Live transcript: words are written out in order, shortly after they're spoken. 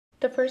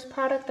first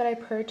product that I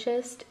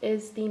purchased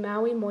is the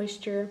Maui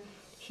Moisture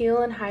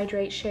Heal and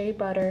Hydrate Shea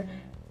Butter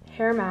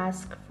Hair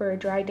Mask for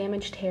dry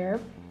damaged hair.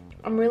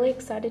 I'm really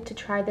excited to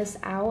try this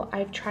out.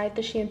 I've tried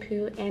the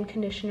shampoo and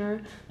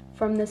conditioner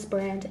from this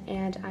brand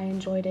and I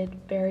enjoyed it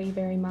very,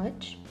 very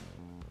much.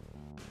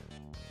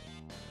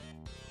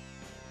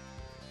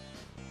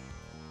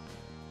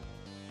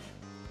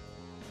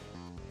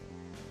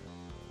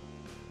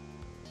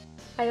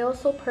 I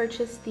also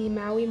purchased the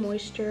Maui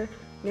Moisture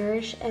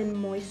Nourish and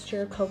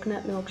Moisture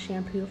Coconut Milk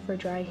Shampoo for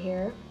dry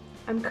hair.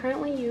 I'm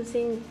currently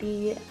using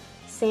the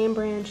same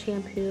brand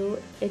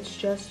shampoo. It's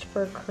just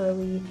for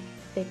curly,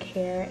 thick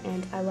hair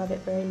and I love it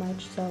very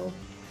much, so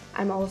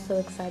I'm also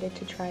excited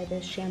to try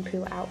this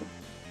shampoo out.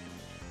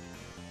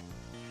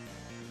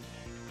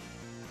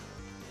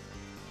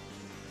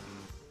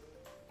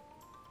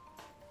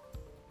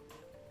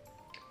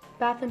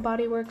 Bath &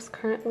 Body Works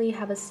currently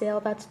have a sale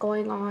that's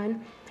going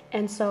on,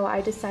 and so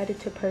I decided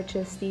to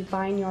purchase the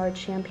Vineyard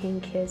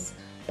Champagne Kiss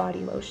body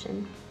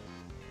lotion.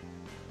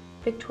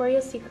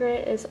 Victoria's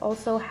Secret is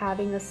also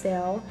having a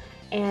sale,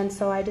 and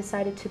so I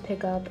decided to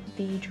pick up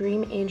the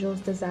Dream Angels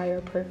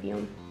Desire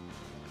perfume.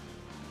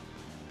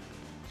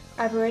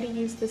 I've already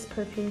used this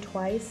perfume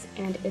twice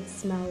and it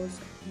smells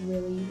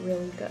really,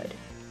 really good.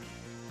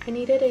 I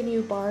needed a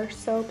new bar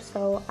soap,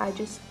 so I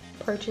just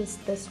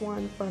purchased this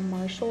one from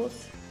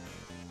Marshall's.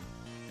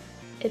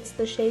 It's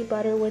the shea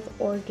butter with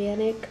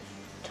organic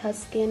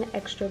Tuscan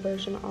extra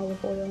virgin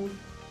olive oil.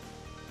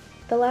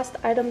 The last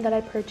item that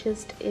I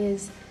purchased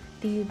is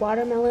the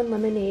Watermelon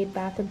Lemonade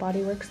Bath &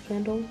 Body Works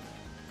candle.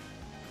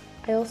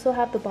 I also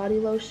have the body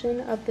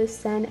lotion of this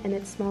scent and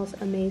it smells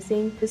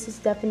amazing. This is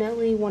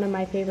definitely one of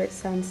my favorite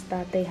scents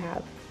that they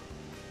have.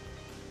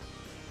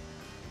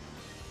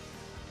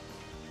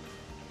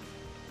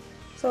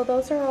 So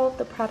those are all of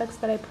the products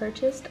that I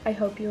purchased. I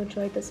hope you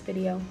enjoyed this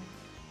video.